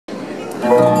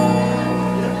Happy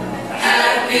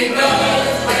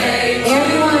birthday.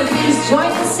 Everyone, please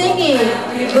join in singing.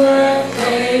 Happy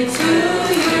birthday to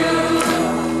you.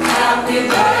 Happy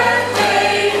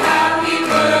birthday, happy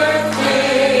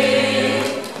birthday.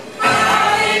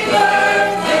 Happy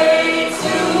birthday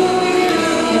to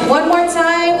you. One more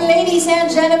time, ladies and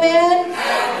gentlemen.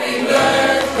 Happy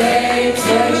birthday to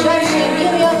you. Judge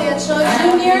Emilio Leachon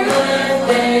Jr. Happy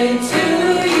birthday to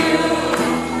you.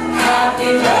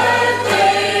 Happy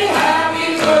birthday,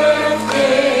 happy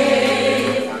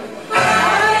birthday.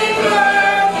 Happy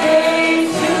birthday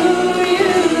to you.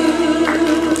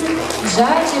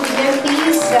 Judge, if you can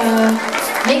please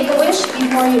make a wish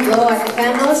before you blow out the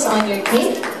candles on your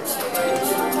cake.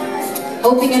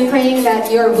 Hoping and praying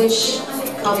that your wish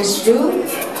comes true.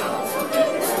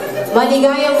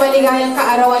 Maligayang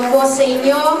kaarawan po sa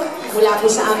inyo mula po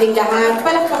sa aming lahat.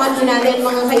 Palakpakan po natin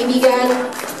mga kaibigan.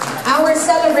 Our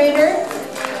celebrator,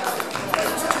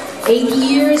 80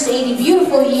 years, 80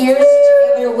 beautiful years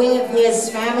together with his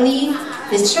family,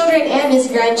 his children and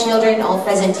his grandchildren all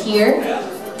present here.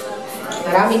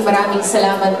 Maraming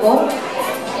salamat po.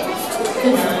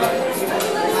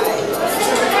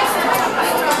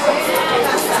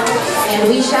 And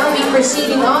we shall be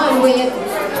proceeding on with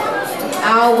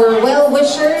our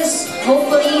well-wishers.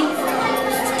 Hopefully,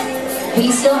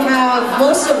 we still have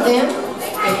most of them,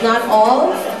 if not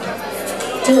all,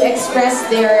 to express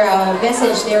their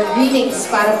message, their greetings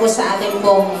para po sa atin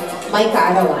pong may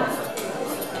kaarawan.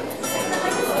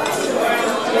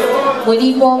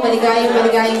 Muli po,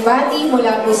 maligayang bati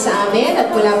mula po sa amin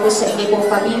at mula po sa inyong pong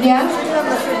pamilya.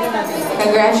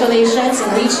 Congratulations in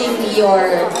reaching your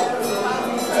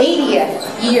 80th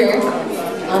year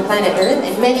on planet Earth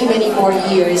and many more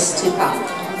years to come.